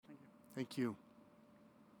Thank you.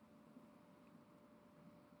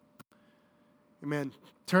 Amen.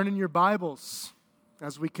 Turn in your Bibles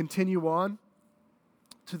as we continue on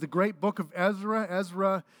to the great book of Ezra.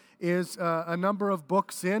 Ezra is a number of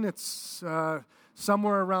books in. It's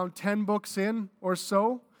somewhere around 10 books in or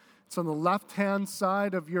so. It's on the left-hand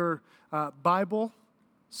side of your Bible,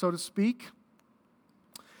 so to speak.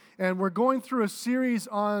 And we're going through a series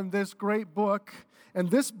on this great book.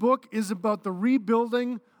 And this book is about the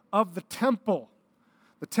rebuilding of the temple.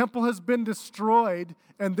 The temple has been destroyed,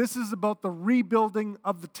 and this is about the rebuilding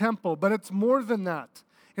of the temple. But it's more than that.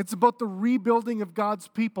 It's about the rebuilding of God's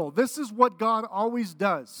people. This is what God always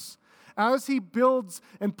does. As He builds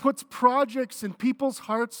and puts projects in people's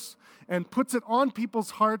hearts and puts it on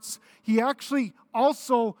people's hearts, He actually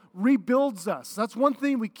also rebuilds us. That's one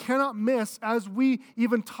thing we cannot miss as we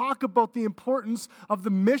even talk about the importance of the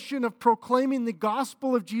mission of proclaiming the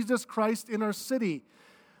gospel of Jesus Christ in our city.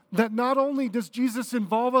 That not only does Jesus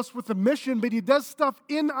involve us with the mission, but He does stuff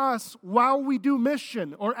in us while we do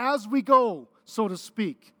mission, or as we go, so to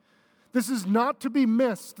speak. This is not to be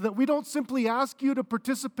missed, that we don't simply ask you to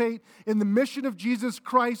participate in the mission of Jesus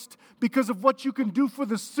Christ because of what you can do for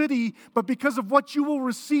the city, but because of what you will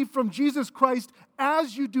receive from Jesus Christ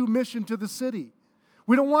as you do mission to the city.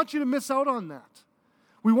 We don't want you to miss out on that.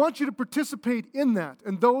 We want you to participate in that.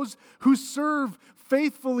 And those who serve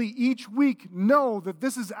faithfully each week know that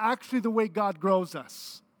this is actually the way God grows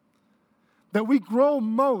us. That we grow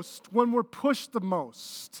most when we're pushed the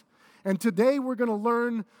most. And today we're going to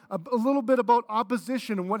learn a little bit about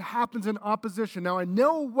opposition and what happens in opposition. Now, I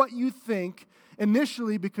know what you think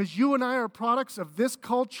initially because you and I are products of this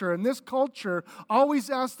culture, and this culture always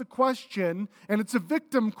asks the question, and it's a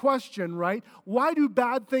victim question, right? Why do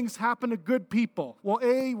bad things happen to good people? Well,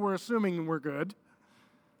 A, we're assuming we're good.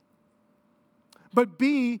 But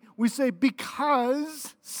B, we say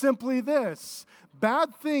because simply this.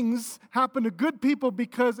 Bad things happen to good people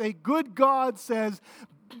because a good God says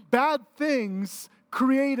bad things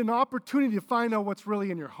create an opportunity to find out what's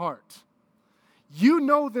really in your heart. You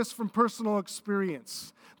know this from personal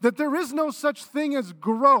experience, that there is no such thing as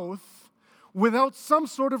growth without some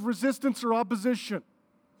sort of resistance or opposition.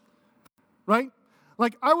 Right?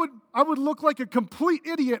 Like I would look like a complete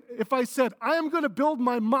idiot if I said, I am going to build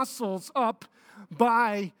my muscles up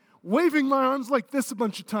by waving my arms like this a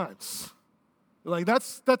bunch of times. Like,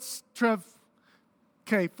 that's Trev.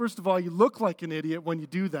 Okay, first of all, you look like an idiot when you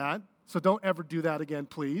do that, so don't ever do that again,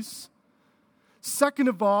 please. Second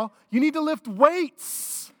of all, you need to lift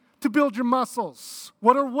weights to build your muscles.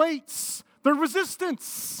 What are weights? They're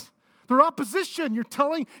resistance. They're opposition.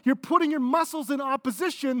 You're putting your muscles in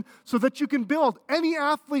opposition so that you can build. Any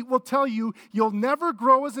athlete will tell you you'll never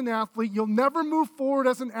grow as an athlete, you'll never move forward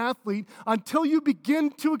as an athlete until you begin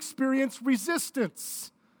to experience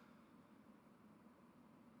resistance.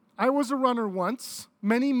 I was a runner once,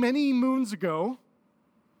 many, many moons ago,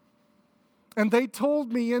 and they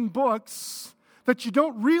told me in books that you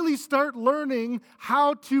don't really start learning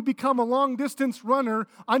how to become a long-distance runner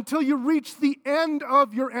until you reach the end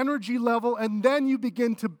of your energy level, and then you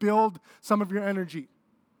begin to build some of your energy,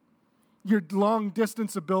 your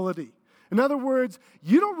long-distance ability. In other words,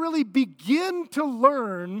 you don't really begin to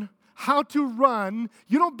learn how to run,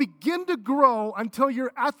 you don't begin to grow until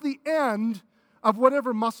you're at the end of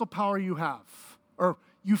whatever muscle power you have, or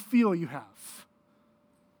you feel you have.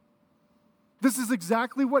 This is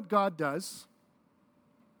exactly what God does.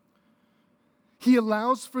 He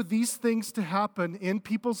allows for these things to happen in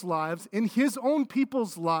people's lives, in His own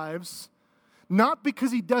people's lives, not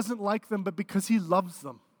because He doesn't like them, but because He loves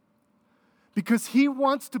them. Because He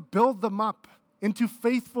wants to build them up into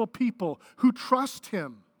faithful people who trust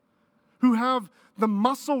Him, who have the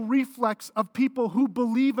muscle reflex of people who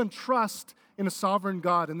believe and trust in a sovereign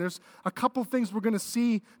God. And there's a couple things we're going to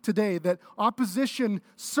see today, that opposition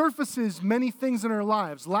surfaces many things in our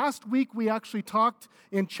lives. Last week we actually talked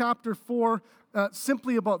in chapter 4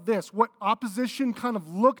 simply about this, what opposition kind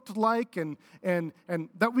of looked like and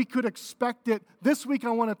that we could expect it. This week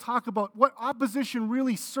I want to talk about what opposition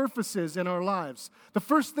really surfaces in our lives. The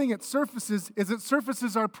first thing it surfaces is it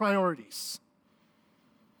surfaces our priorities.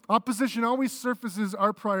 Opposition always surfaces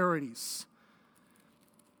our priorities.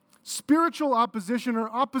 Spiritual opposition, or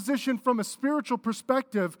opposition from a spiritual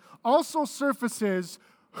perspective, also surfaces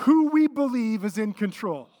who we believe is in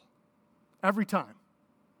control every time.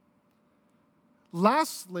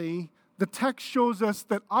 Lastly, the text shows us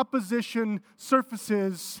that opposition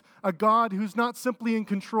surfaces a God who's not simply in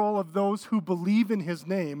control of those who believe in His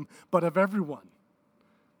name, but of everyone.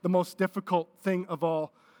 The most difficult thing of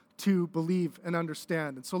all to believe and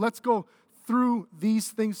understand. And so let's go through these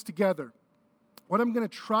things together. what I'm going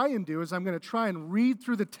to try and do is I'm going to try and read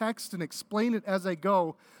through the text and explain it as I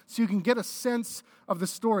go so you can get a sense of the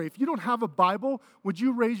story. If you don't have a Bible, would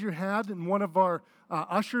you raise your hand and one of our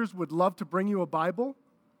ushers would love to bring you a Bible?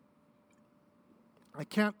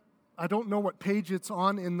 I don't know what page it's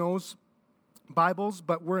on in those Bibles,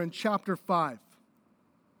 but we're in chapter 5.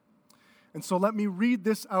 And so let me read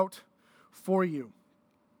this out for you.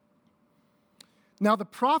 Now the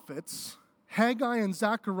prophets, Haggai and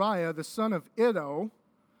Zechariah, the son of Iddo,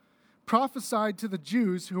 prophesied to the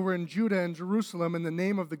Jews who were in Judah and Jerusalem in the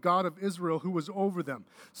name of the God of Israel who was over them.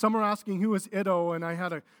 Some are asking who is Iddo, and I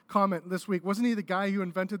had a comment this week. Wasn't he the guy who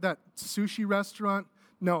invented that sushi restaurant?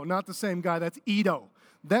 No, not the same guy. That's Iddo.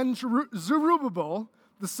 Then Zerubbabel,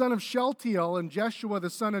 the son of Shealtiel, and Jeshua, the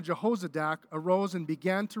son of Jehozadak, arose and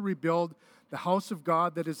began to rebuild the house of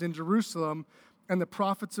God that is in Jerusalem, and the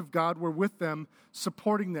prophets of God were with them,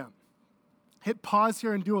 supporting them. Hit pause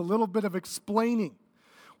here and do a little bit of explaining.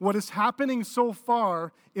 What is happening so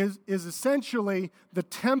far is essentially the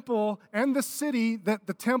temple and the city that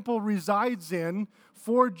the temple resides in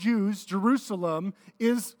for Jews, Jerusalem,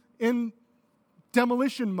 is in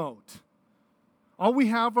demolition mode. All we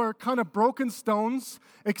have are kind of broken stones,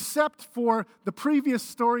 except for the previous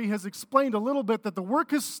story has explained a little bit that the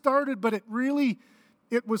work has started, but it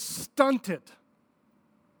was stunted.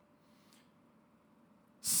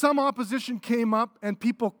 Some opposition came up and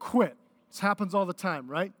people quit. This happens all the time,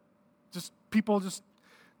 right? People just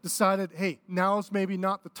decided, hey, now's maybe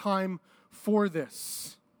not the time for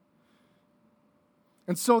this.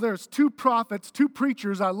 And so there's two prophets, two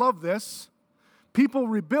preachers. I love this. People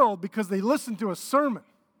rebuild because they listen to a sermon.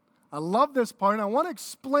 I love this part, and I want to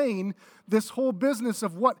explain this whole business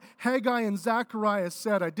of what Haggai and Zechariah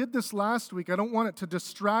said. I did this last week. I don't want it to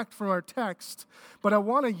distract from our text, but I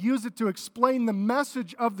want to use it to explain the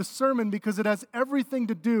message of the sermon because it has everything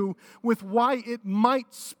to do with why it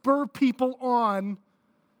might spur people on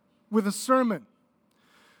with a sermon.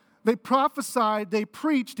 They prophesied, they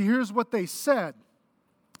preached. Here's what they said.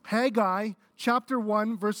 Haggai chapter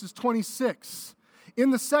 1, verses 26.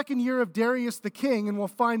 In the second year of Darius the king, and we'll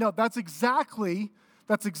find out that's exactly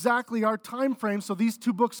our time frame, so these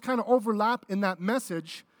two books kind of overlap in that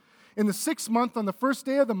message. In the 6th month, on the first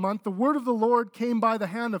day of the month, the word of the Lord came by the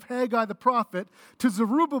hand of Haggai the prophet to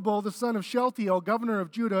Zerubbabel the son of Shealtiel, governor of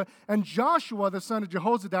Judah, and Joshua the son of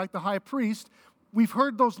Jehozadak, the high priest. We've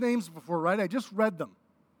heard those names before, right? I just read them.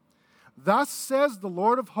 Thus says the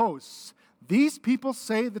Lord of hosts, these people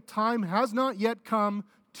say the time has not yet come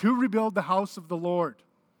to rebuild the house of the Lord.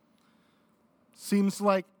 Seems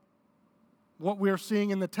like what we're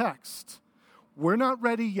seeing in the text. We're not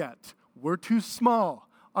ready yet. We're too small.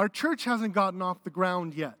 Our church hasn't gotten off the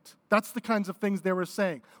ground yet. That's the kinds of things they were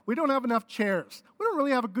saying. We don't have enough chairs. We don't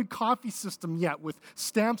really have a good coffee system yet with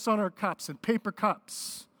stamps on our cups and paper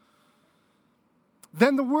cups.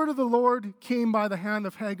 Then the word of the Lord came by the hand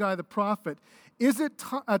of Haggai the prophet. Is it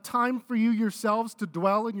a time for you yourselves to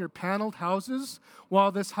dwell in your paneled houses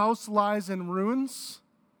while this house lies in ruins?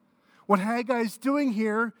 What Haggai is doing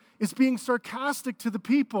here is being sarcastic to the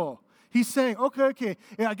people. He's saying, okay,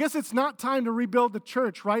 I guess it's not time to rebuild the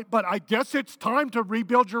church, right? But I guess it's time to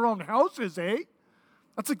rebuild your own houses, eh?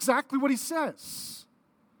 That's exactly what he says.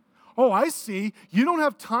 Oh, I see. You don't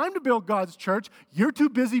have time to build God's church. You're too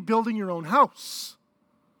busy building your own house.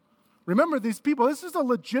 Remember, these people, this is a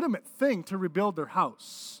legitimate thing to rebuild their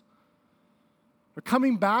house. They're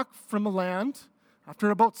coming back from the land. After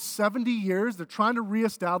about 70 years, they're trying to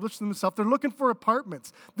reestablish themselves. They're looking for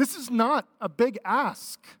apartments. This is not a big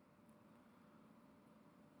ask.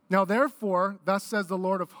 Now, therefore, thus says the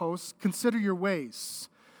Lord of hosts, consider your ways.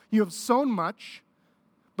 You have sown much,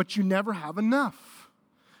 but you never have enough.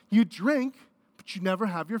 You drink, but you never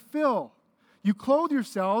have your fill. You clothe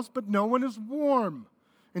yourselves, but no one is warm.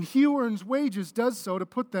 And he who earns wages does so to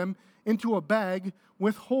put them into a bag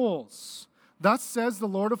with holes. Thus says the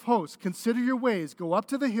Lord of hosts, consider your ways. Go up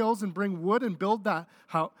to the hills and bring wood and build the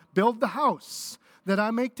house, that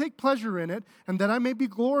I may take pleasure in it, and that I may be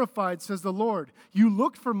glorified, says the Lord. You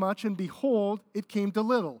looked for much, and behold, it came to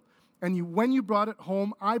little. And when you brought it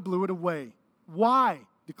home, I blew it away. Why?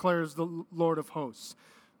 Declares the Lord of hosts.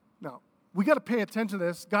 Now, we got to pay attention to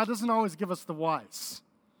this. God doesn't always give us the whys.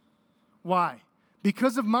 Why?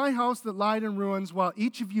 Because of my house that lied in ruins, while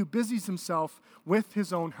each of you busies himself with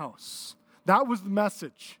his own house. That was the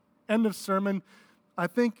message. End of sermon. I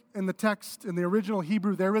think in the text, in the original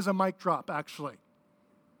Hebrew, there is a mic drop, actually.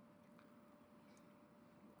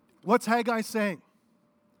 What's Haggai saying?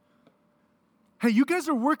 Hey, you guys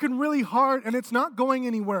are working really hard and it's not going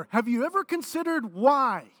anywhere. Have you ever considered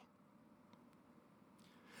why?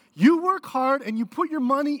 You work hard and you put your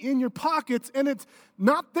money in your pockets and it's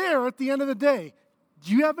not there at the end of the day.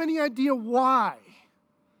 Do you have any idea why?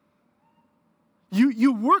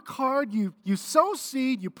 You work hard, you sow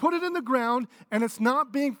seed, you put it in the ground, and it's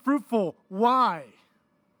not being fruitful. Why?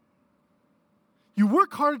 You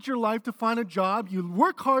work hard at your life to find a job. You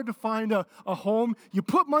work hard to find a home. You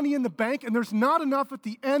put money in the bank, and there's not enough at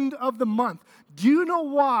the end of the month. Do you know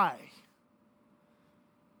why?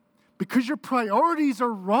 Because your priorities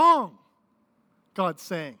are wrong, God's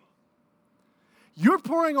saying. You're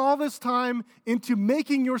pouring all this time into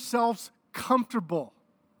making yourselves comfortable.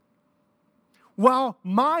 While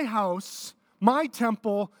my house, my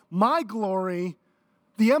temple, my glory,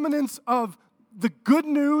 the eminence of the good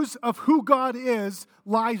news of who God is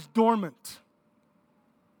lies dormant.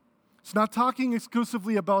 It's not talking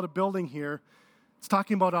exclusively about a building here. It's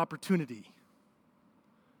talking about opportunity.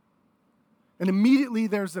 And immediately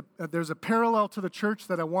there's a parallel to the church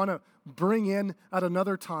that I want to bring in at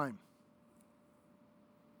another time.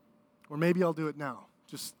 Or maybe I'll do it now,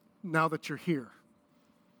 just now that you're here.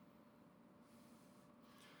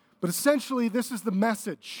 But essentially, this is the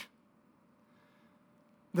message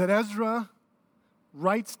that Ezra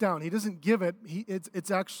writes down. He doesn't give it.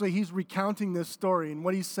 It's actually, he's recounting this story. And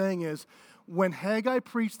what he's saying is, when Haggai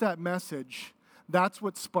preached that message, that's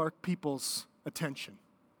what sparked people's attention.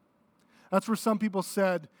 That's where some people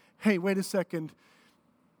said, hey, wait a second.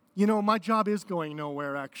 My job is going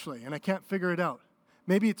nowhere, actually, and I can't figure it out.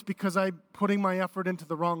 Maybe it's because I'm putting my effort into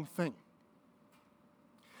the wrong thing.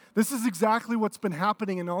 This is exactly what's been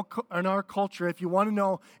happening in our culture. If you want to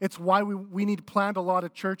know, it's why we need to plant a lot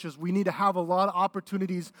of churches. We need to have a lot of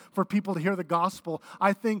opportunities for people to hear the gospel.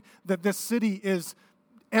 I think that this city is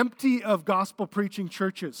empty of gospel preaching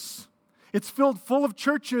churches. It's filled full of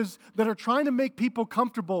churches that are trying to make people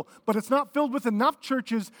comfortable, but it's not filled with enough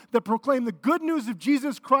churches that proclaim the good news of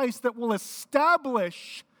Jesus Christ that will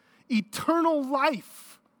establish eternal life.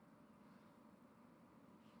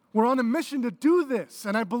 We're on a mission to do this,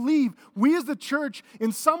 and I believe we as the church,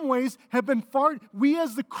 in some ways, we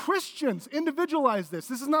as the Christians individualize this.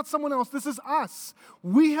 This is not someone else, this is us.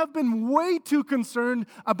 We have been way too concerned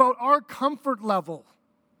about our comfort level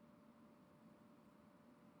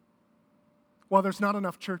while there's not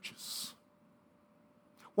enough churches.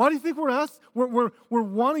 Why do you think we're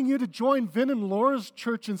wanting you to join Vin and Laura's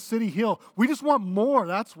church in City Hill? We just want more,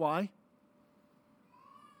 that's why.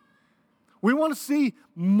 We want to see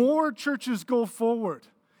more churches go forward.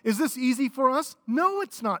 Is this easy for us? No,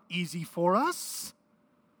 it's not easy for us.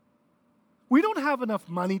 We don't have enough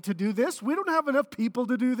money to do this. We don't have enough people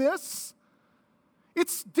to do this.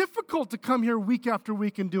 It's difficult to come here week after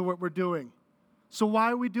week and do what we're doing. So why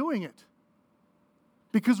are we doing it?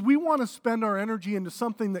 Because we want to spend our energy into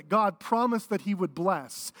something that God promised that He would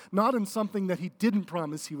bless, not in something that He didn't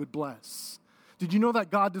promise He would bless. Did you know that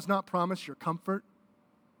God does not promise your comfort?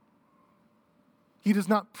 He does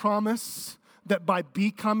not promise that by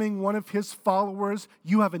becoming one of His followers,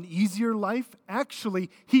 you have an easier life.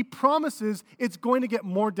 Actually, He promises it's going to get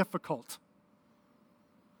more difficult.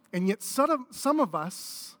 And yet some of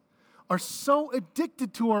us are so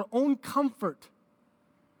addicted to our own comfort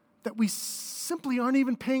that we simply aren't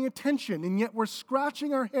even paying attention, and yet we're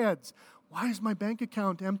scratching our heads. Why is my bank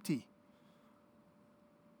account empty?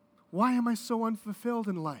 Why am I so unfulfilled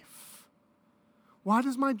in life? Why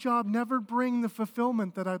does my job never bring the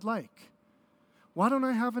fulfillment that I'd like? Why don't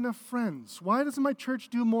I have enough friends? Why doesn't my church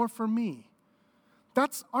do more for me?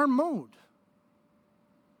 That's our mode.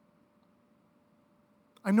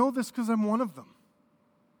 I know this because I'm one of them.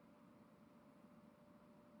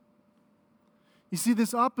 You see,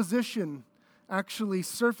 this opposition actually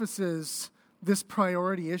surfaces this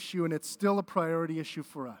priority issue, and it's still a priority issue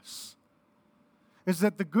for us. Is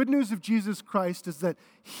that the good news of Jesus Christ is that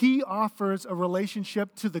He offers a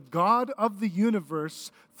relationship to the God of the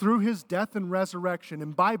universe through His death and resurrection.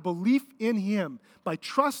 And by belief in Him, by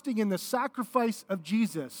trusting in the sacrifice of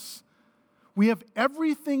Jesus, we have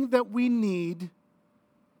everything that we need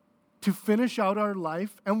to finish out our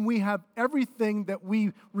life, and we have everything that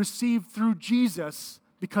we receive through Jesus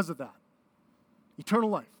because of that. Eternal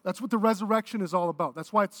life. That's what the resurrection is all about.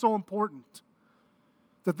 That's why it's so important.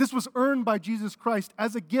 That this was earned by Jesus Christ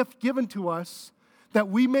as a gift given to us that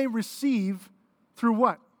we may receive through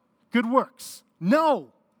what? Good works.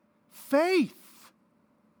 No. Faith.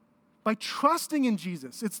 By trusting in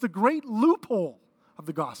Jesus. It's the great loophole of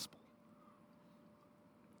the gospel.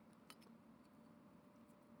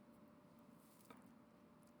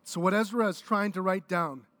 So what Ezra is trying to write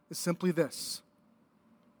down is simply this.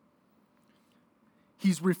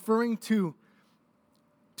 He's referring to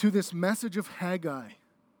this message of Haggai,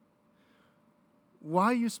 why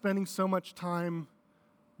are you spending so much time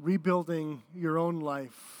rebuilding your own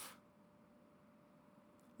life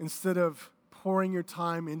instead of pouring your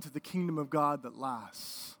time into the kingdom of God that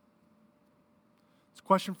lasts? It's a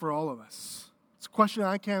question for all of us. It's a question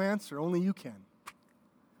I can't answer. Only you can.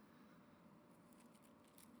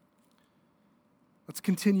 Let's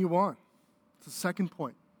continue on. It's the second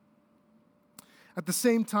point. At the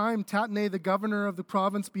same time, Tatnai, the governor of the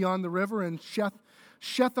province beyond the river, and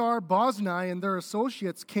Shethar-Boznai and their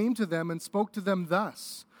associates came to them and spoke to them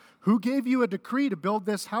thus: "Who gave you a decree to build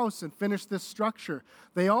this house and finish this structure?"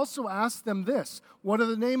 They also asked them this: "What are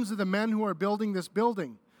the names of the men who are building this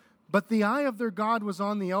building?" But the eye of their God was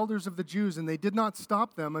on the elders of the Jews, and they did not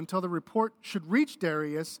stop them until the report should reach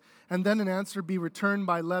Darius, and then an answer be returned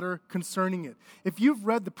by letter concerning it. If you've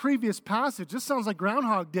read the previous passage, this sounds like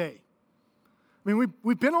Groundhog Day. I mean,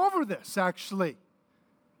 we've been over this, actually.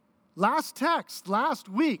 Last text, last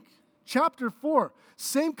week, chapter 4,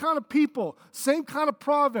 same kind of people, same kind of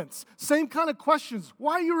province, same kind of questions.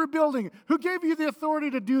 Why are you rebuilding? Who gave you the authority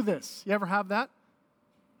to do this? You ever have that?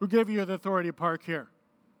 Who gave you the authority to park here?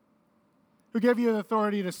 Who gave you the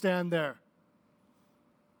authority to stand there?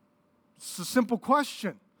 It's a simple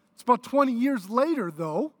question. It's about 20 years later,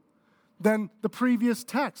 though, than the previous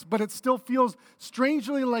text, but it still feels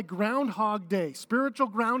strangely like Groundhog Day, spiritual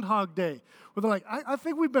Groundhog Day, where they're like, I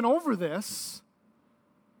think we've been over this.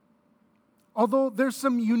 Although there's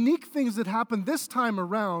some unique things that happen this time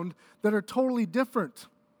around that are totally different.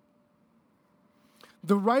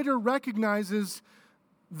 The writer recognizes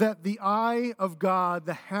that the eye of God,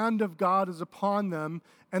 the hand of God is upon them,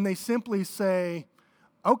 and they simply say,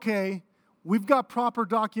 okay, we've got proper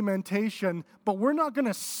documentation, but we're not going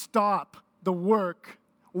to stop the work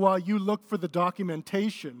while you look for the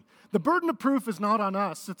documentation. The burden of proof is not on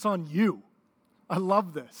us, it's on you. I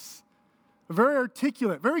love this. Very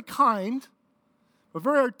articulate, very kind, but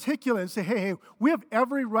very articulate, and say, hey, we have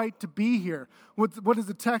every right to be here. What is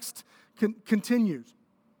the text continues?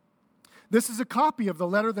 This is a copy of the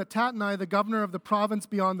letter that Tatnai, the governor of the province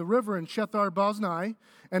beyond the river, and Shethar-Boznai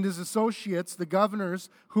and his associates, the governors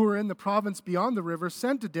who were in the province beyond the river,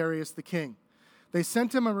 sent to Darius the king. They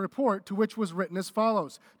sent him a report to which was written as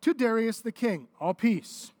follows: "To Darius the king, all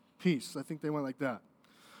peace." Peace. I think they went like that.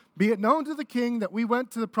 "Be it known to the king that we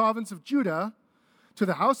went to the province of Judah, to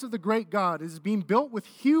the house of the great God. It is being built with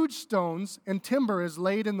huge stones, and timber is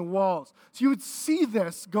laid in the walls." So you would see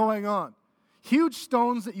this going on. Huge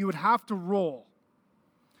stones that you would have to roll.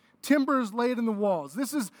 Timber is laid in the walls.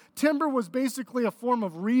 Timber was basically a form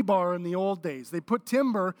of rebar in the old days. They put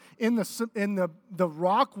timber in the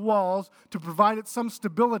rock walls to provide it some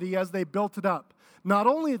stability as they built it up. Not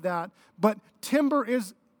only that, but timber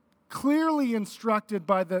is clearly instructed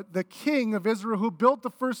by the king of Israel who built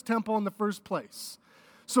the first temple in the first place.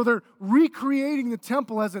 So they're recreating the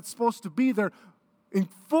temple as it's supposed to be. They're in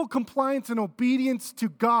full compliance and obedience to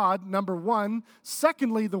God, number one.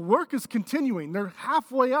 Secondly, the work is continuing. They're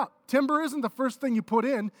halfway up. Timber isn't the first thing you put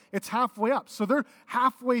in, it's halfway up. So they're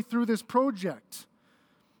halfway through this project.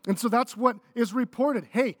 And so that's what is reported.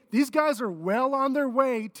 Hey, these guys are well on their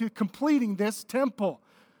way to completing this temple.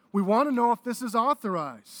 We want to know if this is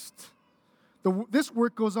authorized. This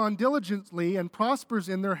work goes on diligently and prospers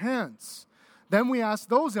in their hands. Then we asked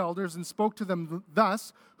those elders and spoke to them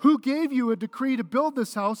thus: "Who gave you a decree to build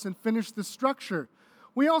this house and finish this structure?"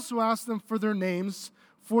 We also asked them for their names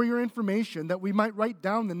for your information, that we might write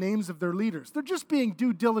down the names of their leaders. They're just doing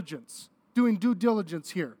due diligence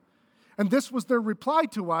here. And this was their reply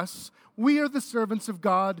to us: "We are the servants of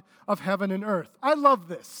God of heaven and earth." I love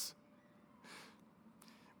this.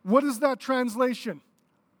 What is that translation?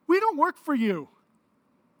 We don't work for you.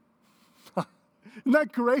 Isn't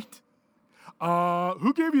that great?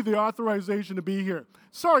 Who gave you the authorization to be here?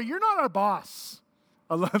 Sorry, you're not our boss.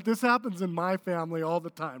 I love this. Happens in my family all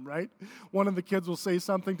the time, right? One of the kids will say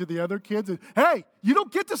something to the other kids, and, "Hey, you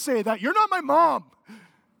don't get to say that. You're not my mom.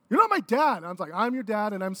 You're not my dad." And I was like, "I'm your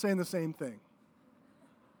dad, and I'm saying the same thing."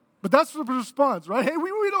 But that's the response, right? Hey,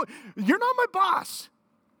 we don't. You're not my boss.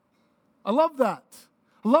 I love that.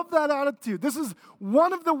 I love that attitude. This is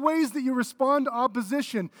one of the ways that you respond to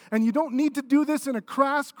opposition. And you don't need to do this in a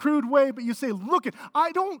crass, crude way, but you say, "Look,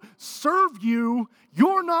 I don't serve you.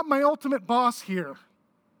 You're not my ultimate boss here.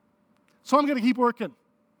 So I'm going to keep working."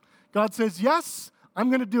 God says, "Yes, I'm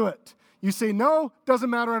going to do it." You say, "No,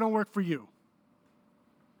 doesn't matter, I don't work for you."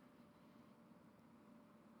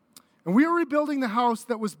 "And we are rebuilding the house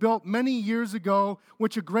that was built many years ago,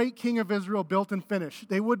 which a great king of Israel built and finished."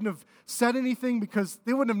 They wouldn't have said anything because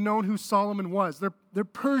they wouldn't have known who Solomon was. They're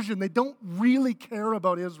Persian. They don't really care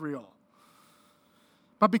about Israel.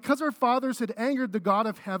 But because our fathers had angered the God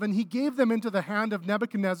of heaven, he gave them into the hand of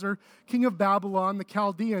Nebuchadnezzar, king of Babylon, the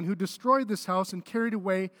Chaldean, who destroyed this house and carried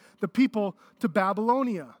away the people to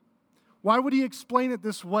Babylonia. Why would he explain it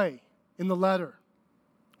this way in the letter?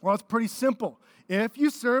 Well, it's pretty simple. If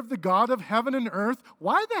you serve the God of heaven and earth,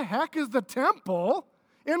 why the heck is the temple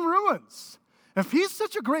in ruins? If he's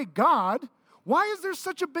such a great God, why is there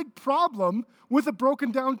such a big problem with a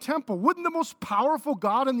broken down temple? Wouldn't the most powerful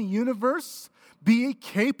God in the universe be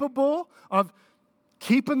capable of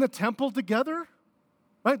keeping the temple together?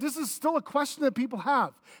 Right? This is still a question that people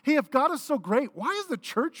have. Hey, if God is so great, why is the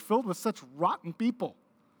church filled with such rotten people?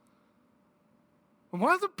 And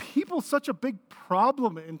why are the people such a big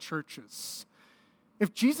problem in churches?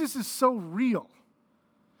 If Jesus is so real,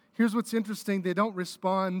 here's what's interesting. They don't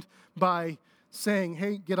respond by saying,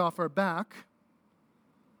 hey, get off our back.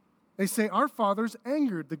 They say, our fathers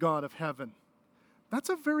angered the God of heaven. That's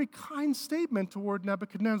a very kind statement toward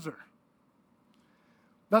Nebuchadnezzar.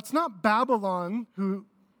 That's not Babylon, who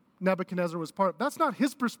Nebuchadnezzar was part of. That's not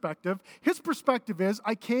his perspective. His perspective is,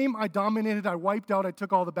 I came, I dominated, I wiped out, I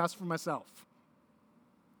took all the best for myself.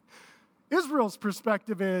 Israel's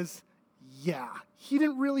perspective is, yeah, he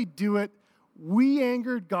didn't really do it. We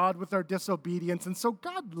angered God with our disobedience, and so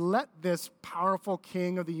God let this powerful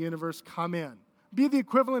king of the universe come in. Be the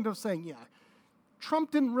equivalent of saying, yeah,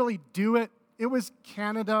 Trump didn't really do it. It was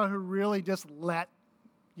Canada who really just let,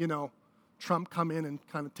 Trump come in and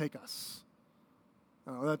kind of take us.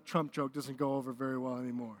 Oh, that Trump joke doesn't go over very well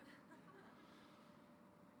anymore.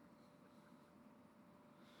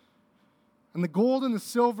 And the gold and the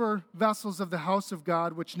silver vessels of the house of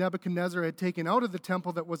God, which Nebuchadnezzar had taken out of the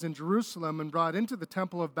temple that was in Jerusalem and brought into the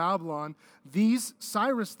temple of Babylon, these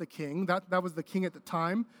Cyrus the king, that was the king at the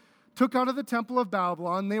time, took out of the temple of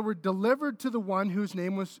Babylon. They were delivered to the one whose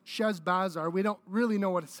name was Sheshbazzar. We don't really know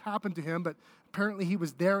what has happened to him, but apparently he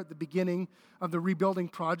was there at the beginning of the rebuilding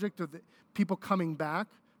project of the people coming back,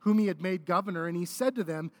 whom he had made governor. And he said to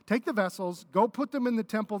them, take the vessels, go put them in the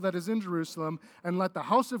temple that is in Jerusalem, and let the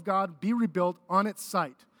house of God be rebuilt on its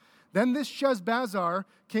site. Then this Sheshbazzar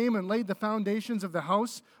came and laid the foundations of the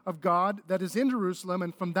house of God that is in Jerusalem,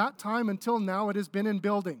 and from that time until now it has been in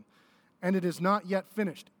building, and it is not yet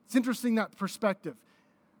finished. It's interesting, that perspective,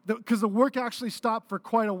 because the work actually stopped for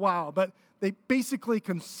quite a while, but they basically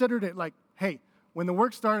considered it like, hey, when the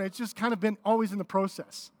work started, it's just kind of been always in the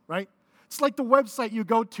process, right? It's like the website you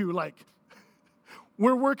go to, like,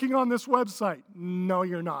 we're working on this website. No,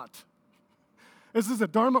 you're not. This is a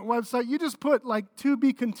dormant website. You just put, like, to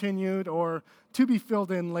be continued or to be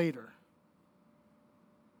filled in later.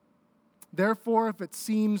 Therefore, if it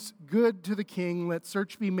seems good to the king, let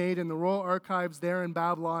search be made in the royal archives there in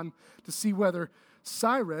Babylon to see whether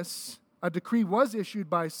a decree was issued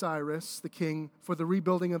by Cyrus, the king, for the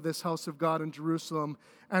rebuilding of this house of God in Jerusalem,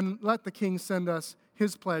 and let the king send us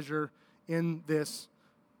his pleasure in this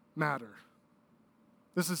matter.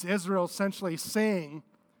 This is Israel essentially saying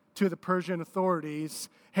to the Persian authorities,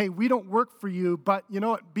 hey, we don't work for you, but you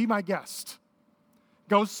know what? Be my guest.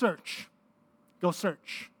 Go search. Go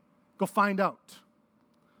search. Go find out.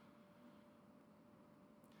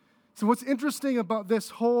 So what's interesting about this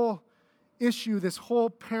whole issue, this whole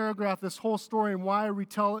paragraph, this whole story, and why I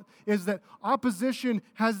retell it, is that opposition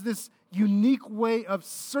has this unique way of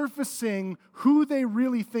surfacing who they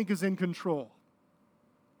really think is in control.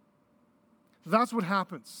 That's what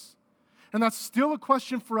happens. And that's still a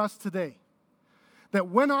question for us today. That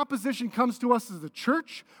when opposition comes to us as a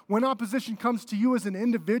church, when opposition comes to you as an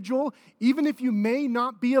individual, even if you may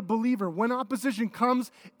not be a believer, when opposition comes,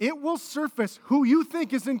 it will surface who you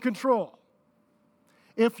think is in control.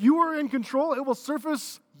 If you are in control, it will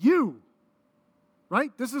surface you.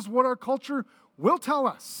 Right? This is what our culture will tell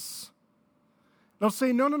us. They'll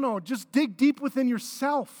say, no, just dig deep within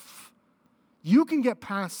yourself. You can get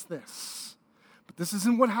past this. But this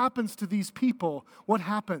isn't what happens to these people. What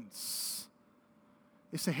happens?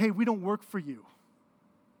 They say, hey, we don't work for you.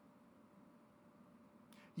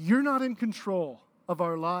 You're not in control of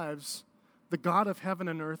our lives. The God of heaven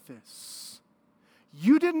and earth is.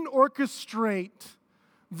 You didn't orchestrate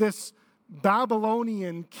this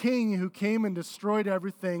Babylonian king who came and destroyed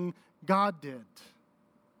everything. God did.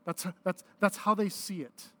 That's how they see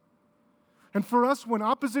it. And for us, when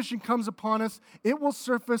opposition comes upon us, it will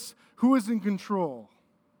surface who is in control.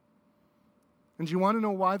 And do you want to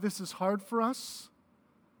know why this is hard for us?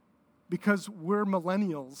 Because we're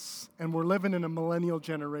millennials and we're living in a millennial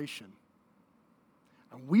generation.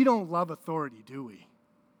 And we don't love authority, do we?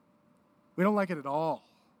 We don't like it at all.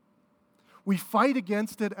 We fight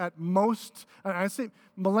against it at most. And I say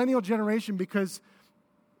millennial generation because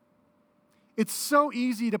it's so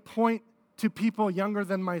easy to point to people younger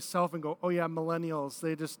than myself and go, oh yeah, millennials,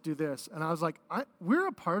 they just do this. And I was like, we're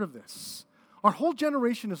a part of this. Our whole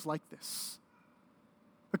generation is like this.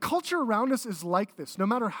 The culture around us is like this, no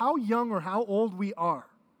matter how young or how old we are.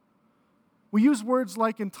 We use words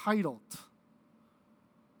like entitled.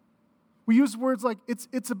 We use words like,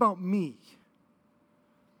 it's about me.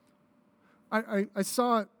 I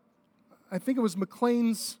saw, I think it was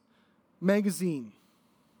Maclean's magazine.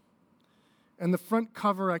 And the front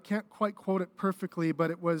cover, I can't quite quote it perfectly,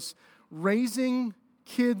 but it was raising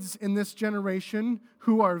kids in this generation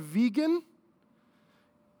who are vegan,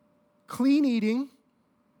 clean eating.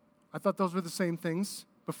 I thought those were the same things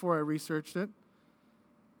before I researched it.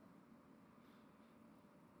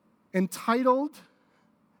 Entitled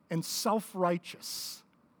and self-righteous.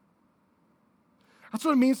 That's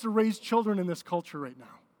what it means to raise children in this culture right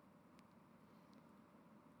now.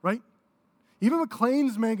 Right? Even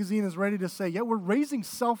Maclean's magazine is ready to say, yeah, we're raising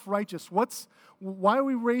self-righteous. Why are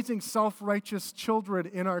we raising self-righteous children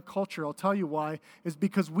in our culture? I'll tell you why. Is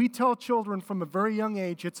because we tell children from a very young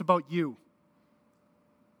age, it's about you.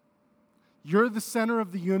 You're the center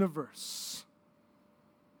of the universe.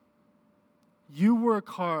 You work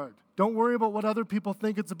hard. Don't worry about what other people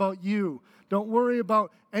think, it's about you. Don't worry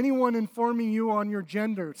about anyone informing you on your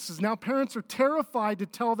gender. It says now parents are terrified to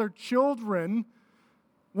tell their children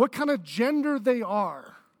what kind of gender they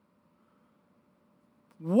are.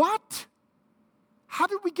 What? How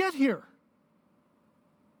did we get here?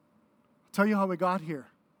 I'll tell you how we got here.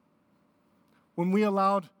 When we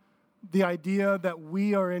allowed the idea that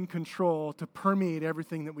we are in control to permeate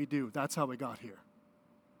everything that we do. That's how we got here.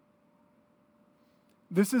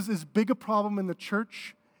 This is as big a problem in the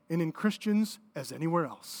church and in Christians as anywhere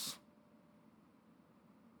else.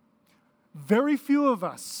 Very few of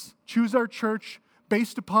us choose our church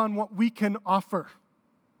based upon what we can offer.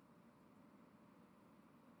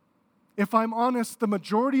 If I'm honest, the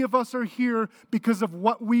majority of us are here because of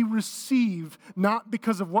what we receive, not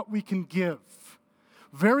because of what we can give.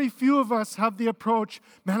 Very few of us have the approach,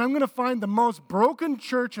 man, I'm going to find the most broken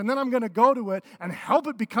church and then I'm going to go to it and help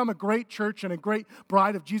it become a great church and a great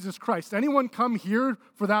bride of Jesus Christ. Anyone come here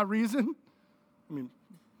for that reason? I mean,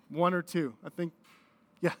 one or two. I think,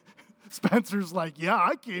 yeah. Spencer's like, yeah,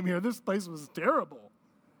 I came here. This place was terrible.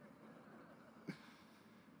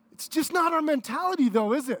 It's just not our mentality,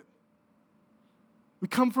 though, is it? We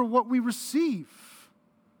come for what we receive.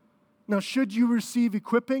 Now, should you receive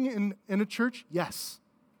equipping in a church? Yes.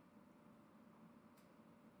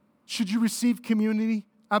 Should you receive community?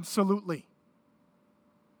 Absolutely.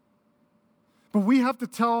 But we have to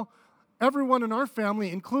tell everyone in our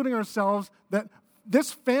family, including ourselves, that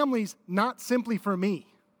this family's not simply for me.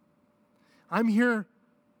 I'm here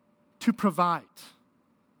to provide.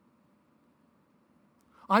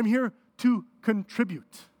 I'm here to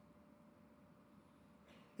contribute.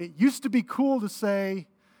 It used to be cool to say,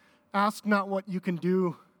 ask not what you can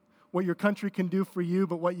do, what your country can do for you,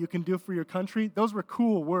 but what you can do for your country. Those were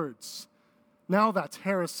cool words. Now that's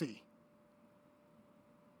heresy.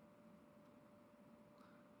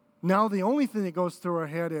 Now the only thing that goes through our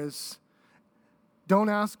head is, don't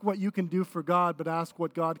ask what you can do for God, but ask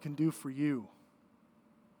what God can do for you.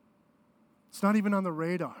 It's not even on the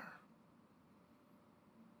radar.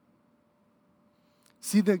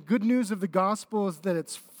 See, the good news of the gospel is that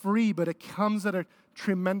it's free, but it comes at a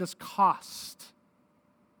tremendous cost.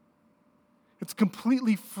 It's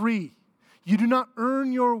completely free. You do not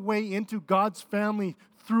earn your way into God's family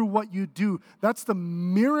through what you do. That's the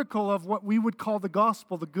miracle of what we would call the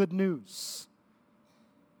gospel, the good news.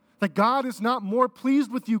 That God is not more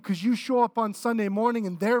pleased with you because you show up on Sunday morning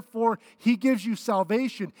and therefore He gives you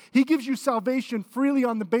salvation. He gives you salvation freely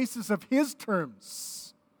on the basis of His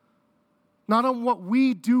terms, not on what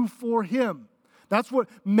we do for Him. That's what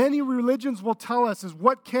many religions will tell us is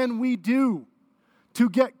what can we do to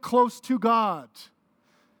get close to God.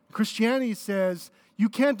 Christianity says you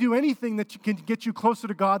can't do anything that can get you closer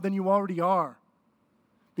to God than you already are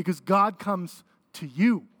because God comes to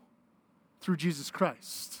you through Jesus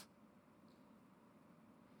Christ.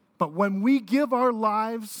 But when we give our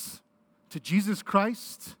lives to Jesus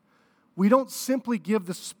Christ, we don't simply give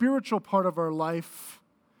the spiritual part of our life,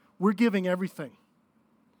 we're giving everything.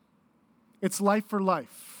 It's life for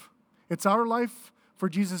life. It's our life for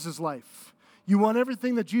Jesus' life. You want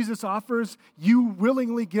everything that Jesus offers, you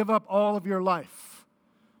willingly give up all of your life.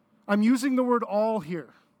 I'm using the word all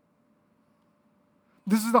here.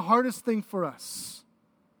 This is the hardest thing for us.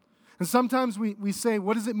 And sometimes we say,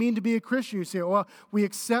 what does it mean to be a Christian? You say, well, we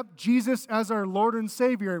accept Jesus as our Lord and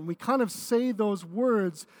Savior. And we kind of say those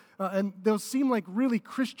words, and they'll seem like really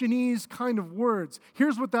Christianese kind of words.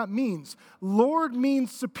 Here's what that means. Lord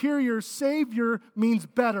means superior. Savior means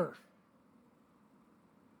better.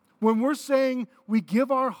 When we're saying we give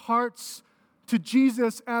our hearts to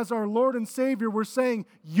Jesus as our Lord and Savior, we're saying,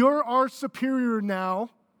 you're our superior now,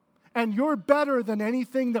 and you're better than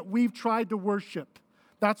anything that we've tried to worship.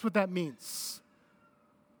 That's what that means.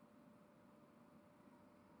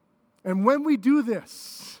 And when we do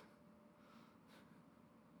this,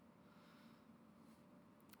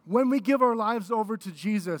 when we give our lives over to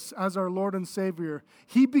Jesus as our Lord and Savior,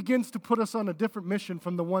 He begins to put us on a different mission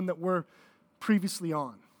from the one that we're previously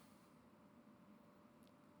on.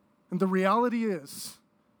 And the reality is,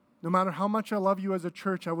 no matter how much I love you as a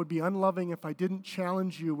church, I would be unloving if I didn't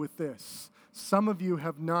challenge you with this. Some of you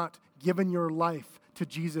have not given your life to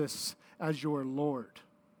Jesus as your Lord.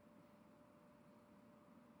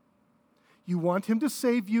 You want Him to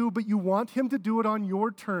save you, but you want Him to do it on your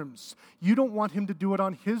terms. You don't want Him to do it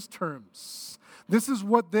on His terms. This is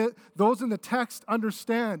what those in the text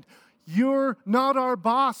understand. You're not our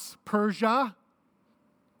boss, Persia.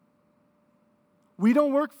 We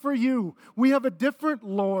don't work for you. We have a different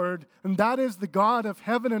Lord, and that is the God of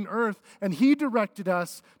heaven and earth, and He directed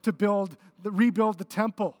us to rebuild the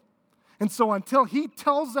temple. And so until He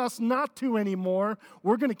tells us not to anymore,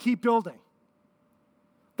 we're going to keep building.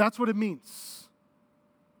 That's what it means.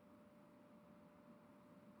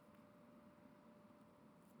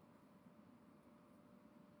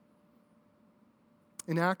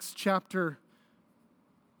 In Acts chapter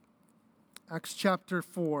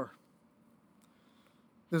 4,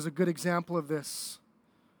 there's a good example of this.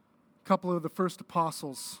 A couple of the first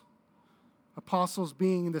apostles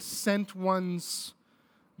being the sent ones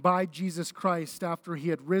by Jesus Christ after He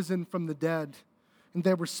had risen from the dead. And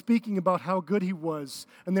they were speaking about how good He was.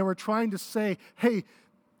 And they were trying to say, hey,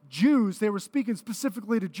 Jews, they were speaking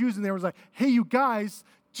specifically to Jews, and they were like, hey, you guys,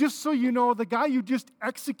 just so you know, the guy you just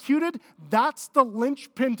executed, that's the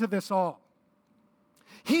linchpin to this all.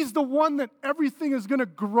 He's the one that everything is going to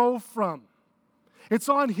grow from. It's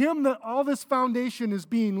on Him that all this foundation is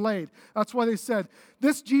being laid. That's why they said,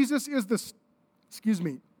 this Jesus is the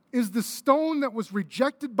stone that was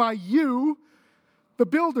rejected by you, the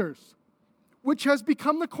builders, which has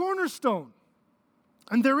become the cornerstone.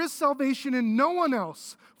 And there is salvation in no one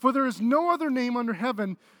else, for there is no other name under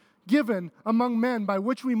heaven given among men by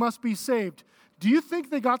which we must be saved. Do you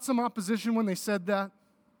think they got some opposition when they said that?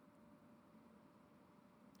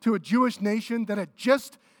 To a Jewish nation that had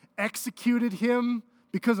just executed Him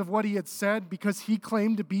because of what He had said, because He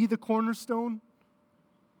claimed to be the cornerstone?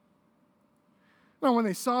 Now, when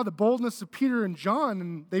they saw the boldness of Peter and John,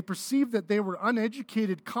 and they perceived that they were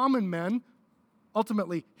uneducated common men,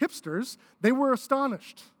 ultimately hipsters, they were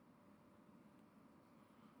astonished.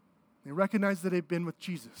 They recognized that they'd been with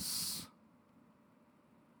Jesus.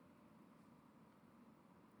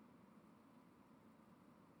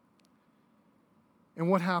 And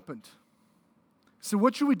what happened? So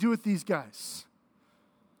what should we do with these guys?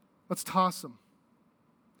 Let's toss them.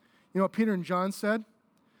 You know what Peter and John said?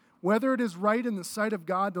 Whether it is right in the sight of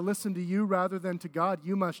God to listen to you rather than to God,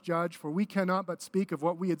 you must judge, for we cannot but speak of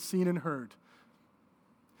what we had seen and heard.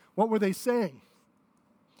 What were they saying?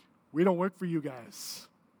 We don't work for you guys.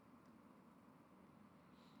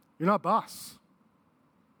 You're not boss.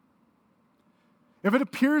 If it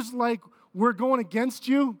appears like we're going against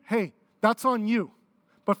you, hey, that's on you.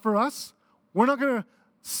 But for us, we're not going to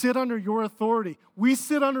sit under your authority. We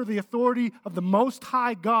sit under the authority of the Most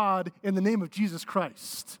High God in the name of Jesus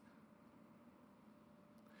Christ.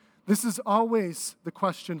 This is always the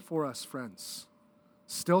question for us, friends,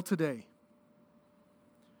 still today.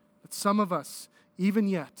 That some of us, even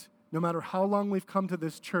yet, no matter how long we've come to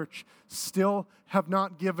this church, still have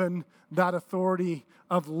not given that authority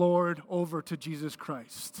of Lord over to Jesus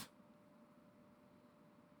Christ.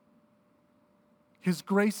 His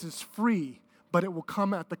grace is free, but it will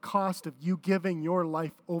come at the cost of you giving your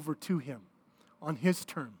life over to Him on His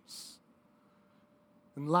terms.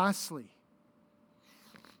 And lastly,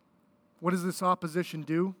 what does this opposition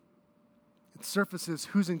do? It surfaces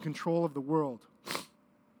who's in control of the world.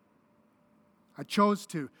 I chose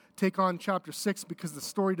to take on chapter 6 because the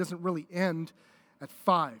story doesn't really end at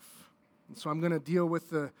 5. And so I'm going to deal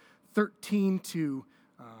with the 13 to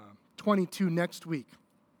 22 next week.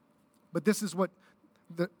 But this is what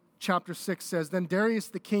the chapter 6 says. Then Darius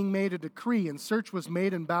the king made a decree, and search was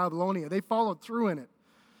made in Babylonia. They followed through in it.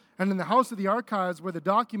 And in the house of the archives where the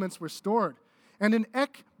documents were stored. And in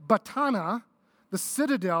Ecbatana, the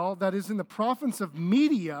citadel that is in the province of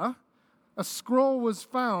Media, a scroll was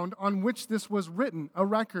found on which this was written, a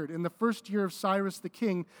record. In the first year of Cyrus the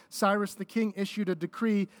king issued a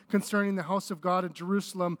decree concerning the house of God in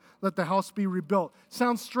Jerusalem, let the house be rebuilt.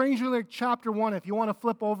 Sounds strangely like chapter 1. If you want to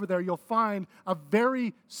flip over there, you'll find a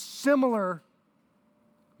very similar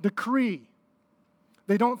decree.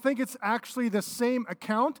 They don't think it's actually the same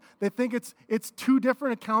account. They think it's two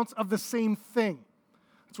different accounts of the same thing.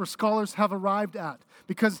 That's where scholars have arrived at,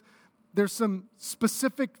 because there's some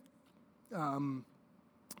specific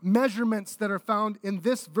measurements that are found in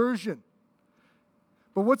this version.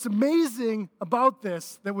 But what's amazing about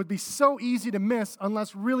this that would be so easy to miss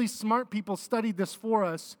unless really smart people studied this for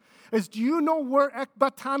us is, do you know where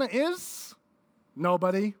Ecbatana is?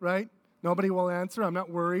 Nobody, right? Nobody will answer. I'm not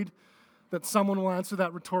worried that someone will answer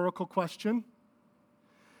that rhetorical question.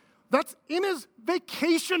 That's in his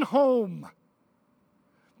vacation home.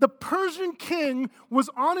 The Persian king was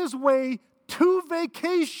on his way to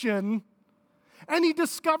vacation, and he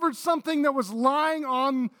discovered something that was lying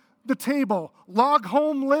on the table, log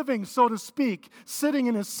home living, so to speak, sitting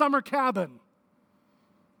in his summer cabin.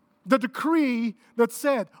 The decree that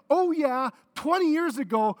said, 20 years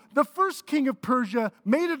ago, the first king of Persia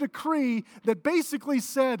made a decree that basically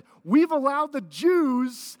said, we've allowed the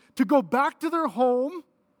Jews to go back to their home.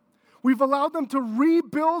 We've allowed them to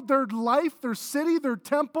rebuild their life, their city, their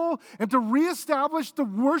temple, and to reestablish the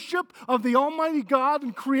worship of the Almighty God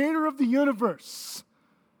and Creator of the universe.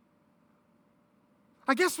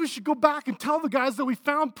 I guess we should go back and tell the guys that we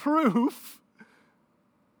found proof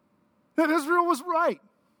that Israel was right.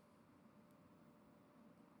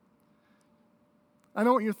 I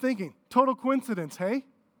know what you're thinking. Total coincidence, hey?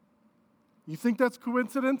 You think that's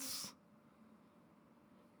coincidence?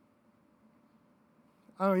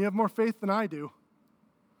 I don't know, you have more faith than I do.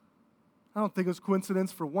 I don't think it was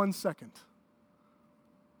coincidence for 1 second.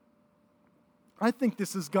 I think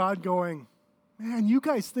this is God going, man, you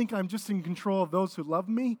guys think I'm just in control of those who love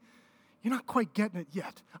me? You're not quite getting it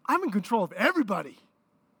yet. I'm in control of everybody.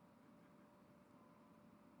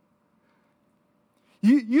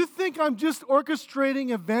 You think I'm just orchestrating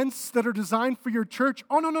events that are designed for your church?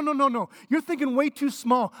 Oh, no. You're thinking way too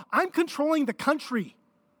small. I'm controlling the country.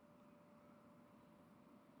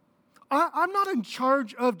 I'm not in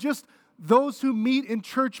charge of just those who meet in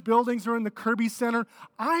church buildings or in the Kirby Center.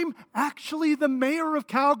 I'm actually the mayor of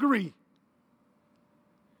Calgary.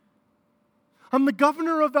 I'm the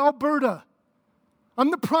governor of Alberta. I'm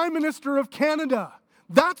the prime minister of Canada.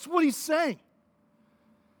 That's what he's saying.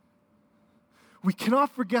 We cannot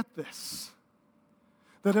forget this,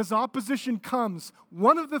 that as opposition comes,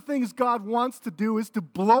 one of the things God wants to do is to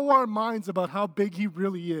blow our minds about how big he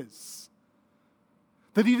really is.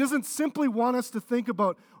 That he doesn't simply want us to think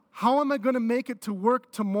about, how am I going to make it to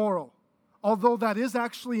work tomorrow? Although that is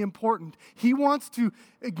actually important. He wants to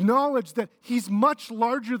acknowledge that he's much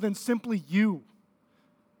larger than simply you.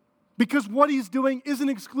 Because what he's doing isn't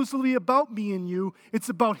exclusively about me and you, it's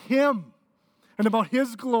about him and about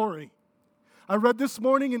his glory. I read this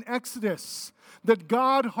morning in Exodus that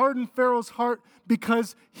God hardened Pharaoh's heart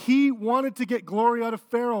because he wanted to get glory out of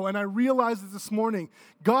Pharaoh. And I realized it this morning.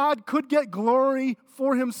 God could get glory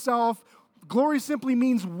for himself. Glory simply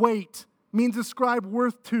means weight, means ascribe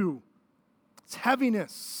worth to. It's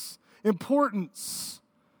heaviness, importance.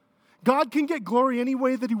 God can get glory any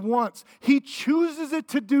way that he wants. He chooses it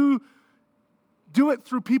to do it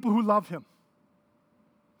through people who love him.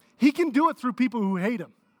 He can do it through people who hate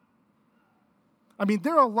him. I mean,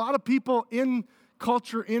 there are a lot of people in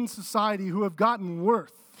culture, in society, who have gotten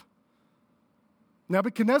worth.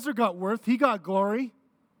 Nebuchadnezzar got worth. He got glory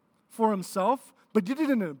for himself, but did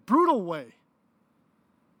it in a brutal way.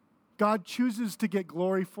 God chooses to get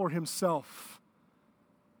glory for himself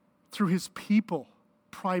through his people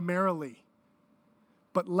primarily.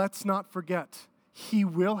 But let's not forget, he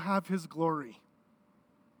will have his glory.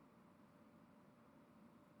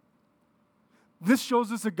 This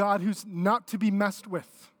shows us a God who's not to be messed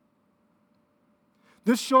with.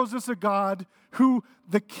 This shows us a God who,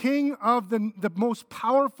 the king of the most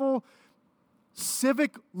powerful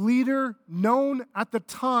civic leader known at the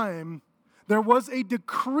time, there was a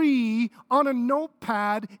decree on a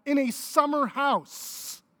notepad in a summer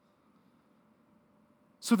house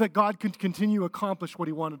so that God could continue to accomplish what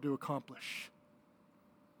he wanted to accomplish.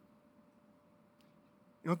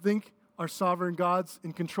 You don't think our sovereign God's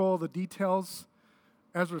in control of the details?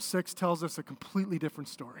 Ezra 6 tells us a completely different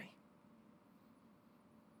story.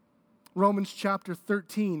 Romans chapter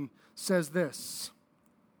 13 says this,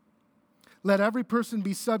 let every person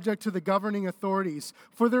be subject to the governing authorities,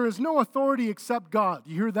 for there is no authority except God.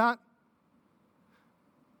 You hear that?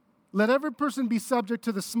 Let every person be subject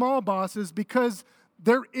to the small bosses, because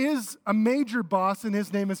there is a major boss, and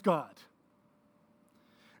his name is God.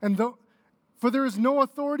 For there is no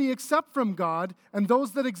authority except from God, and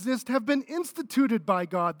those that exist have been instituted by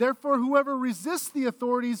God. Therefore, whoever resists the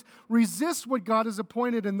authorities resists what God has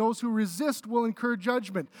appointed, and those who resist will incur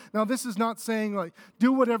judgment. Now, this is not saying, like,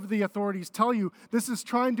 do whatever the authorities tell you. This is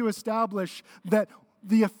trying to establish that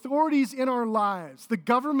the authorities in our lives, the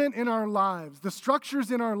government in our lives, the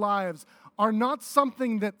structures in our lives are not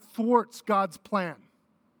something that thwarts God's plan.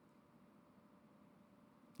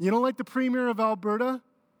 You don't like the Premier of Alberta?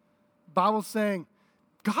 Bible's saying,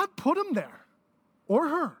 God put him there, or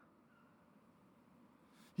her.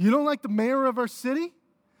 You don't like the mayor of our city?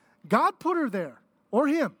 God put her there, or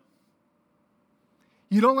him.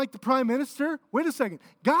 You don't like the prime minister? Wait a second.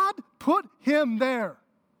 God put him there.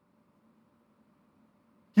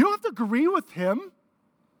 You don't have to agree with him,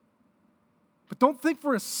 but don't think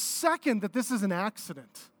for a second that this is an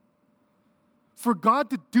accident. For God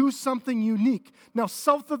to do something unique. Now,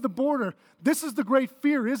 south of the border, this is the great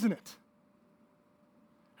fear, isn't it?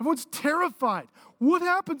 Everyone's terrified. What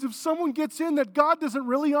happens if someone gets in that God doesn't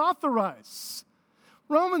really authorize?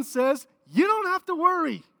 Romans says, you don't have to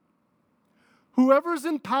worry. Whoever's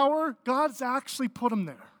in power, God's actually put him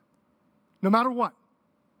there. No matter what.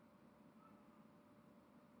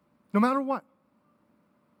 No matter what.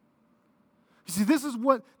 You see, this is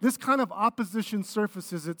what this kind of opposition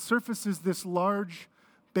surfaces. It surfaces this large,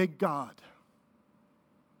 big God.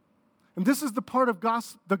 And this is the part of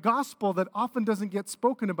the gospel that often doesn't get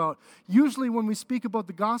spoken about. Usually when we speak about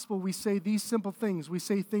the gospel, we say these simple things. We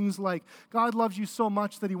say things like, God loves you so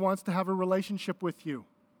much that he wants to have a relationship with you.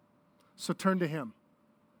 So turn to him.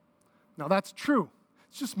 Now that's true.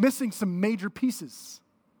 It's just missing some major pieces.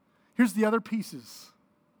 Here's the other pieces.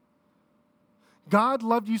 God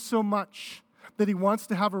loved you so much that he wants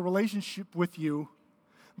to have a relationship with you,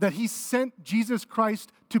 that he sent Jesus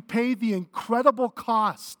Christ to pay the incredible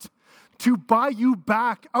cost to buy you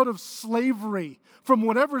back out of slavery from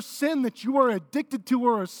whatever sin that you are addicted to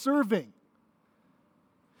or are serving.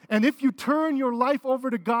 And if you turn your life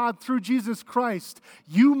over to God through Jesus Christ,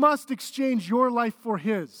 you must exchange your life for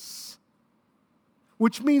his.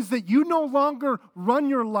 Which means that you no longer run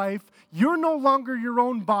your life. You're no longer your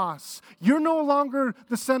own boss. You're no longer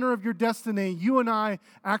the center of your destiny. You and I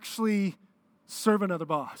actually serve another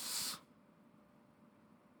boss.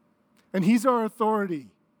 And he's our authority.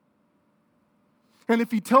 And if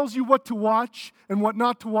he tells you what to watch and what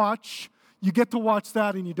not to watch, you get to watch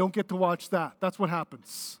that and you don't get to watch that. That's what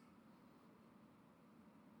happens.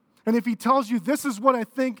 And if he tells you this is what I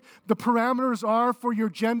think the parameters are for your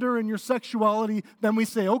gender and your sexuality, then we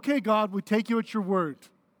say, okay, God, we take you at your word.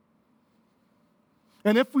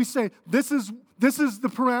 And if we say this is the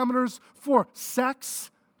parameters for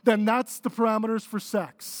sex, then that's the parameters for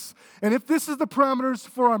sex. And if this is the parameters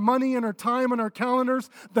for our money and our time and our calendars,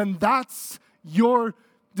 then that's your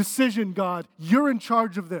decision, God. You're in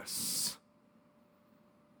charge of this.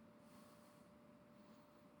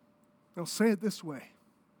 I'll say it this way.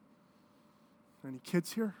 Any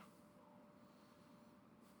kids here?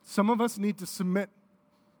 Some of us need to submit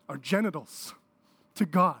our genitals to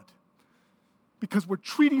God because we're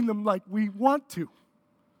treating them like we want to,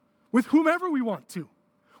 with whomever we want to,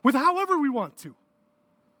 with however we want to.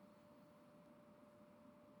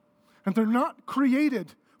 And they're not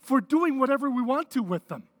created for doing whatever we want to with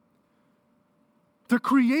them. They're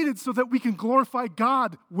created so that we can glorify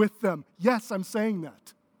God with them. Yes, I'm saying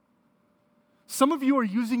that. Some of you are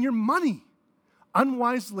using your money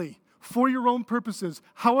unwisely for your own purposes,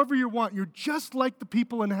 however you want. You're just like the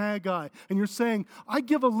people in Haggai, and you're saying, I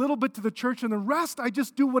give a little bit to the church, and the rest I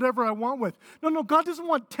just do whatever I want with. No, God doesn't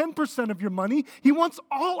want 10% of your money. He wants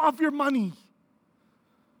all of your money.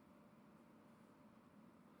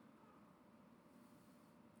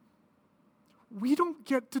 We don't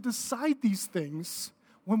get to decide these things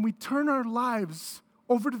when we turn our lives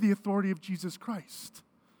over to the authority of Jesus Christ.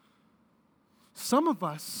 Some of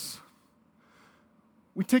us,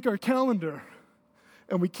 we take our calendar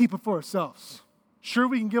and we keep it for ourselves. Sure,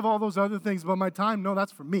 we can give all those other things, but my time, no,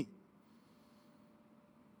 that's for me.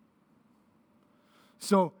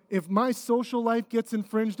 So if my social life gets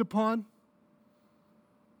infringed upon,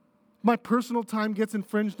 my personal time gets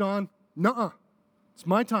infringed on, nuh-uh, it's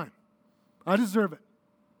my time. I deserve it.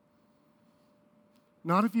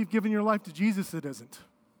 Not if you've given your life to Jesus, it isn't.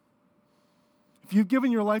 If you've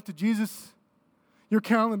given your life to Jesus, your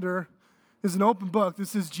calendar is an open book that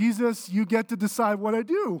says, Jesus, you get to decide what I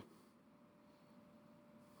do.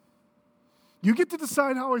 You get to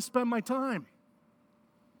decide how I spend my time.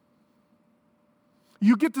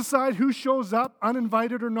 You get to decide who shows up,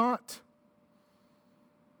 uninvited or not.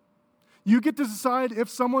 You get to decide if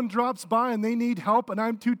someone drops by and they need help and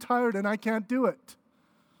I'm too tired and I can't do it.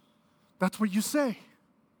 That's what you say.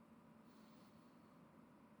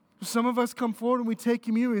 Some of us come forward and we take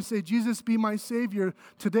communion and say, Jesus, be my Savior.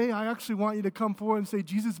 Today, I actually want you to come forward and say,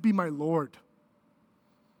 Jesus, be my Lord.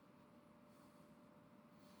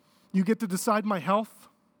 You get to decide my health.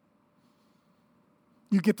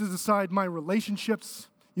 You get to decide my relationships.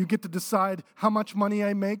 You get to decide how much money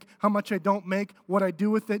I make, how much I don't make, what I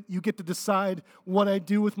do with it. You get to decide what I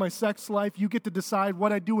do with my sex life. You get to decide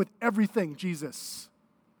what I do with everything, Jesus.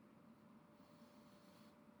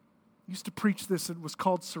 I used to preach this. It was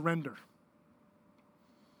called surrender.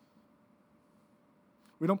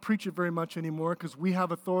 We don't preach it very much anymore because we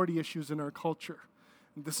have authority issues in our culture.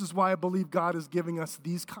 And this is why I believe God is giving us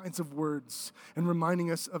these kinds of words and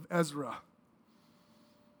reminding us of Ezra.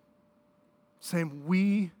 Saying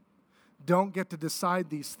we don't get to decide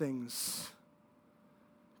these things.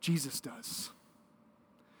 Jesus does.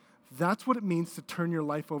 That's what it means to turn your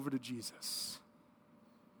life over to Jesus.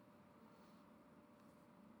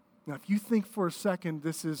 Now, if you think for a second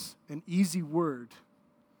this is an easy word,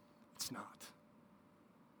 it's not.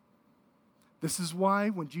 This is why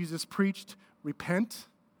when Jesus preached, repent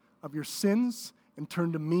of your sins and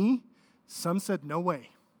turn to me, some said, no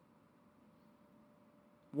way.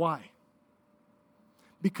 Why?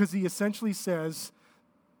 Because he essentially says,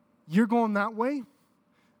 you're going that way,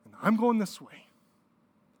 and I'm going this way.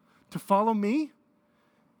 To follow me,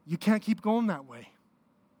 you can't keep going that way.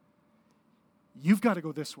 You've got to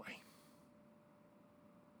go this way.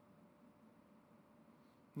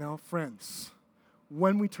 Now, friends,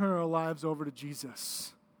 when we turn our lives over to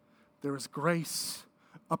Jesus, there is grace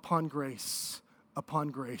upon grace upon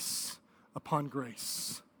grace upon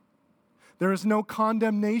grace. There is no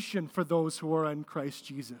condemnation for those who are in Christ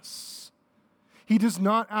Jesus. He does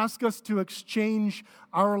not ask us to exchange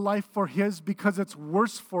our life for his because it's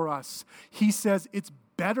worse for us. He says it's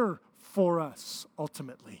better for us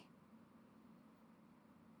ultimately.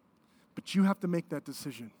 But you have to make that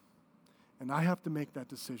decision. And I have to make that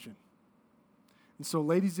decision. And so,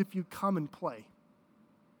 ladies, if you come and play,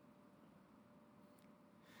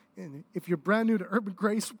 and if you're brand new to Urban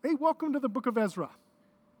Grace, hey, welcome to the book of Ezra.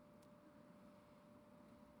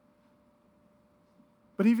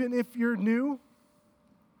 But even if you're new,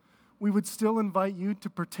 we would still invite you to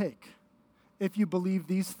partake if you believe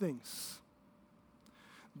these things.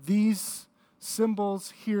 These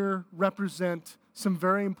symbols here represent some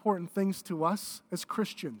very important things to us as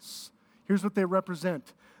Christians. Here's what they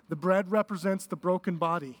represent. The bread represents the broken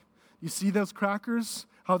body. You see those crackers,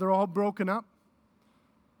 how they're all broken up?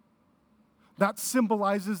 That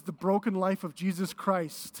symbolizes the broken life of Jesus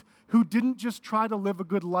Christ, who didn't just try to live a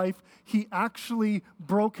good life, he actually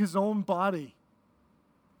broke his own body.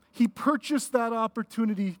 He purchased that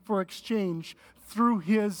opportunity for exchange through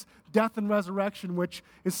his death and resurrection, which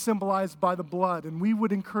is symbolized by the blood. And we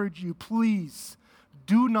would encourage you, please,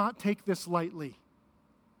 do not take this lightly.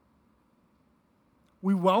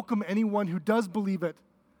 We welcome anyone who does believe it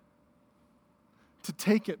to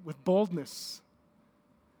take it with boldness,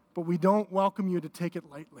 but we don't welcome you to take it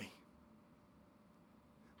lightly.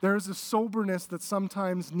 There is a soberness that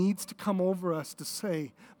sometimes needs to come over us to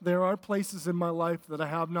say, there are places in my life that I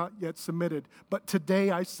have not yet submitted, but today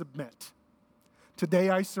I submit. Today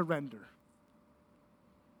I surrender.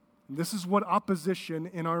 And this is what opposition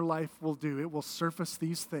in our life will do. It will surface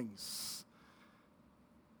these things.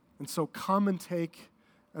 And so come and take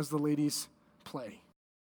as the ladies play.